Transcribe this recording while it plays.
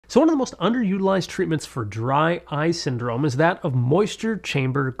So one of the most underutilized treatments for dry eye syndrome is that of moisture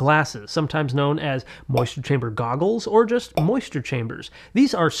chamber glasses, sometimes known as moisture chamber goggles or just moisture chambers.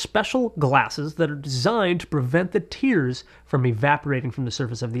 These are special glasses that are designed to prevent the tears from evaporating from the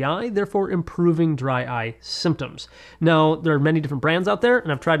surface of the eye, therefore improving dry eye symptoms. Now, there are many different brands out there,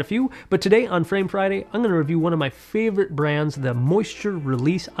 and I've tried a few, but today on Frame Friday, I'm going to review one of my favorite brands, the Moisture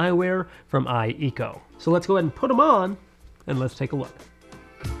Release Eyewear from EyeEco. So let's go ahead and put them on, and let's take a look.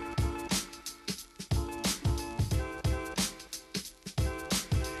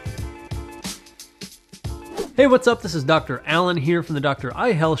 Hey, what's up? This is Dr. Alan here from the Dr.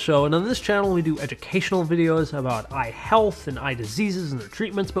 Eye Health Show, and on this channel we do educational videos about eye health and eye diseases and their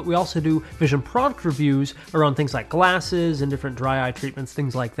treatments, but we also do vision product reviews around things like glasses and different dry eye treatments,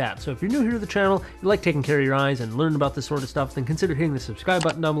 things like that. So if you're new here to the channel, you like taking care of your eyes and learn about this sort of stuff, then consider hitting the subscribe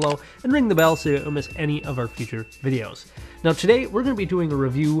button down below and ring the bell so you don't miss any of our future videos. Now today we're going to be doing a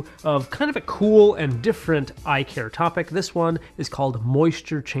review of kind of a cool and different eye care topic. This one is called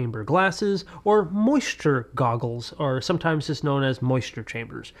moisture chamber glasses or moisture goggles, or sometimes just known as moisture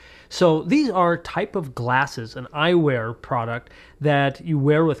chambers. So these are a type of glasses, an eyewear product that you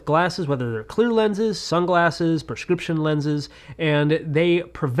wear with glasses, whether they're clear lenses, sunglasses, prescription lenses, and they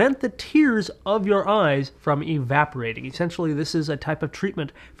prevent the tears of your eyes from evaporating. Essentially, this is a type of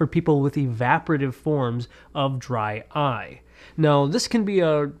treatment for people with evaporative forms of dry eye. Now, this can be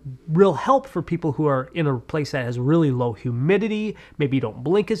a real help for people who are in a place that has really low humidity, maybe you don't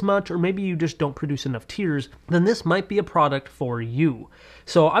blink as much, or maybe you just don't produce enough tears, then this might be a product for you.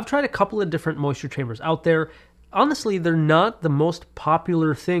 So I've tried a couple of different moisture chambers out there. Honestly, they're not the most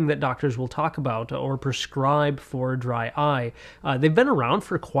popular thing that doctors will talk about or prescribe for dry eye. They've been around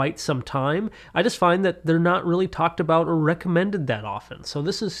for quite some time. I just find that they're not really talked about or recommended that often. So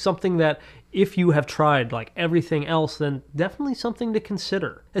this is something that if you have tried like everything else, then definitely something to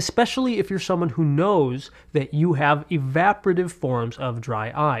consider, especially if you're someone who knows that you have evaporative forms of dry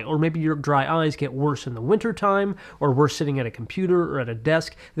eye, or maybe your dry eyes get worse in the wintertime or worse sitting at a computer or at a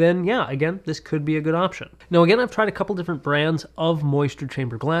desk, then yeah, again, this could be a good option. Now again, I've tried a couple different brands of moisture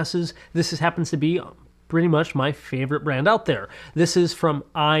chamber glasses. This happens to be pretty much my favorite brand out there. This is from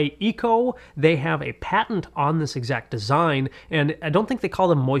EyeEco. They have a patent on this exact design, and I don't think they call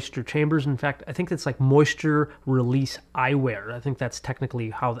them moisture chambers. In fact, I think it's like moisture release eyewear. I think that's technically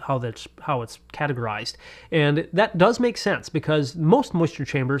how it's categorized. And that does make sense because most moisture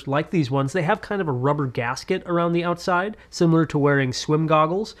chambers, like these ones, they have kind of a rubber gasket around the outside, similar to wearing swim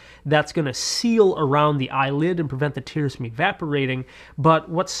goggles. That's going to seal around the eyelid and prevent the tears from evaporating. But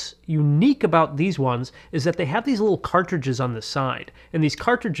what's unique about these ones is that they have these little cartridges on the side, and these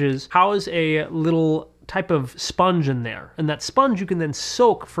cartridges house a little type of sponge in there, and that sponge you can then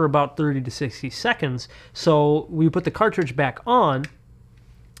soak for about 30 to 60 seconds. So we put the cartridge back on,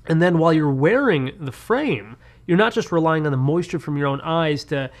 and then while you're wearing the frame, you're not just relying on the moisture from your own eyes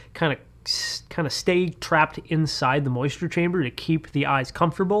to kind of stay trapped inside the moisture chamber to keep the eyes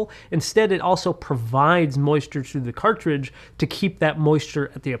comfortable. Instead, it also provides moisture through the cartridge to keep that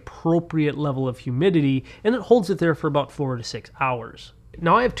moisture at the appropriate level of humidity, and it holds it there for about 4 to 6 hours.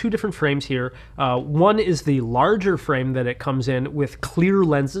 Now I have two different frames here. One is the larger frame that it comes in with clear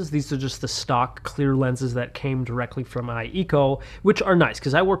lenses. These are just the stock clear lenses that came directly from EyeEco, which are nice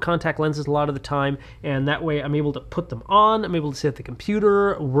because I wear contact lenses a lot of the time, and that way I'm able to put them on, I'm able to sit at the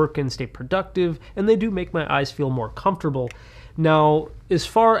computer, work and stay productive, and they do make my eyes feel more comfortable. Now, as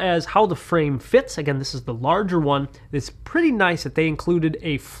far as how the frame fits, again, this is the larger one. It's pretty nice that they included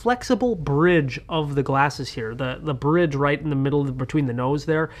a flexible bridge of the glasses here. The bridge right in the middle between the nose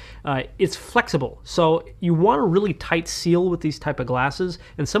there, it's flexible. So you want a really tight seal with these type of glasses,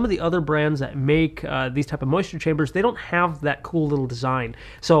 and some of the other brands that make these type of moisture chambers, they don't have that cool little design.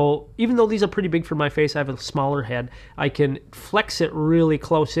 So even though these are pretty big for my face, I have a smaller head, I can flex it really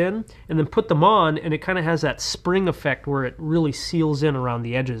close in and then put them on, and it kind of has that spring effect where it really seals in around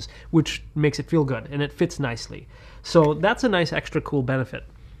the edges, which makes it feel good, and it fits nicely. So that's a nice extra cool benefit.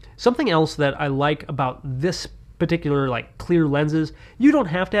 Something else that I like about this particular like clear lenses, you don't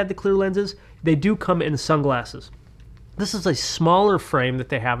have to have the clear lenses. They do come in sunglasses. This is a smaller frame that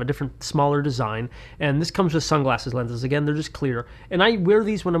they have, a different smaller design, and this comes with sunglasses lenses. Again, they're just clear, and I wear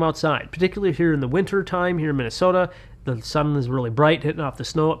these when I'm outside, particularly here in the winter time here in Minnesota. The sun is really bright, hitting off the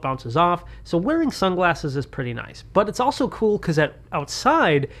snow, it bounces off. So wearing sunglasses is pretty nice. But it's also cool because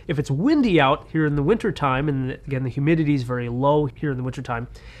outside, if it's windy out here in the wintertime, and again, the humidity is very low here in the wintertime,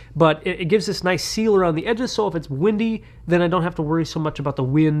 but it gives this nice seal around the edges, so if it's windy, then I don't have to worry so much about the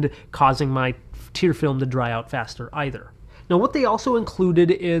wind causing my tear film to dry out faster either. Now, what they also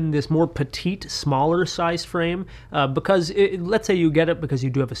included in this more petite, smaller sized frame, because let's say you get it because you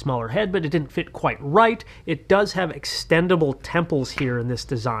do have a smaller head, but it didn't fit quite right, it does have extendable temples here in this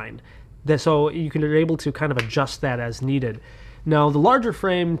design. So you're able to kind of adjust that as needed. Now, the larger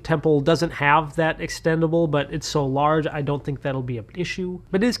frame temple doesn't have that extendable, but it's so large, I don't think that'll be an issue.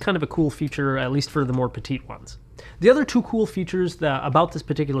 But it is kind of a cool feature, at least for the more petite ones. The other two cool features about this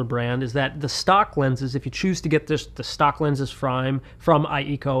particular brand is that the stock lenses, if you choose to get the stock lenses from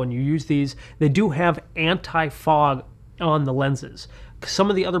EyeEco and you use these, they do have anti-fog on the lenses.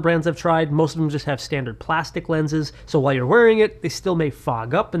 Some of the other brands I've tried, most of them just have standard plastic lenses, so while you're wearing it, they still may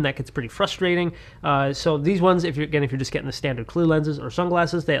fog up, and that gets pretty frustrating. So these ones, if you're just getting the standard clear lenses or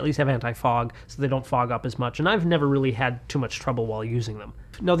sunglasses, they at least have anti-fog, so they don't fog up as much, and I've never really had too much trouble while using them.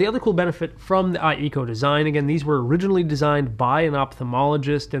 Now, the other cool benefit from the EyeEco design, again, these were originally designed by an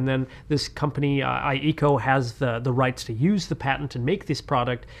ophthalmologist, and then this company, EyeEco, has the rights to use the patent and make this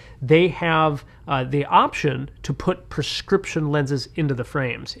product. They have the option to put prescription lenses into the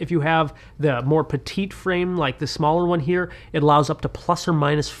frames. If you have the more petite frame, like the smaller one here, it allows up to plus or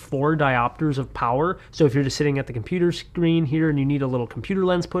minus 4 diopters of power. So if you're just sitting at the computer screen here and you need a little computer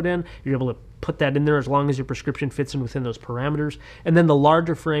lens put in, you're able to put that in there as long as your prescription fits in within those parameters. And then the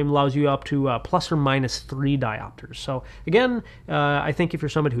larger frame allows you up to plus or minus 3 diopters. So again, I think if you're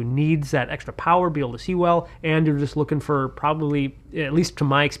somebody who needs that extra power, be able to see well, and you're just looking for probably, at least to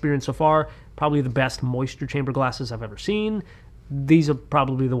my experience so far, probably the best moisture chamber glasses I've ever seen, these are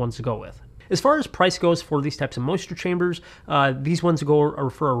probably the ones to go with. As far as price goes for these types of moisture chambers, these ones go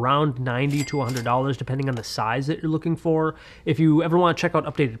for around $90 to $100, depending on the size that you're looking for. If you ever want to check out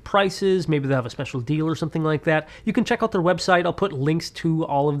updated prices, maybe they have a special deal or something like that, you can check out their website. I'll put links to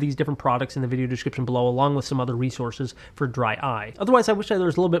all of these different products in the video description below, along with some other resources for dry eye. Otherwise, I wish there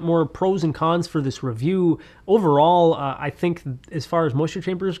was a little bit more pros and cons for this review. Overall, I think as far as moisture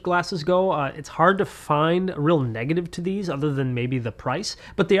chambers glasses go, it's hard to find a real negative to these other than maybe the price,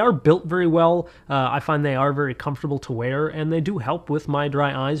 but they are built very well. I find they are very comfortable to wear, and they do help with my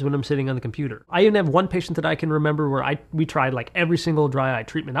dry eyes when I'm sitting on the computer. I even have one patient that I can remember where we tried like every single dry eye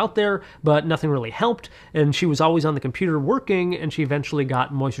treatment out there, but nothing really helped, and she was always on the computer working, and she eventually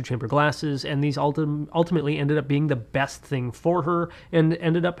got moisture chamber glasses, and these ultimately ended up being the best thing for her, and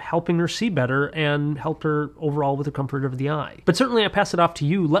ended up helping her see better, and helped her overall with the comfort of the eye. But certainly I pass it off to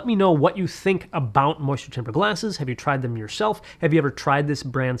you. Let me know what you think about moisture chamber glasses. Have you tried them yourself? Have you ever tried this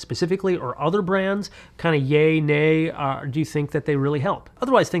brand specifically, or other brands? Kind of yay, nay, do you think that they really help?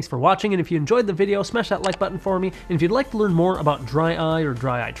 Otherwise, thanks for watching, and if you enjoyed the video, smash that like button for me, and if you'd like to learn more about dry eye or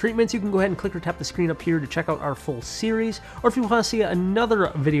dry eye treatments, you can go ahead and click or tap the screen up here to check out our full series, or if you want to see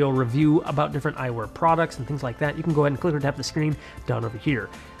another video review about different eyewear products and things like that, you can go ahead and click or tap the screen down over here.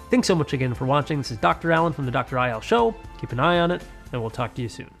 Thanks so much again for watching. This is Dr. Allen from the Dr. IL Show. Keep an eye on it, and we'll talk to you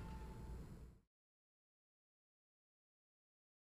soon.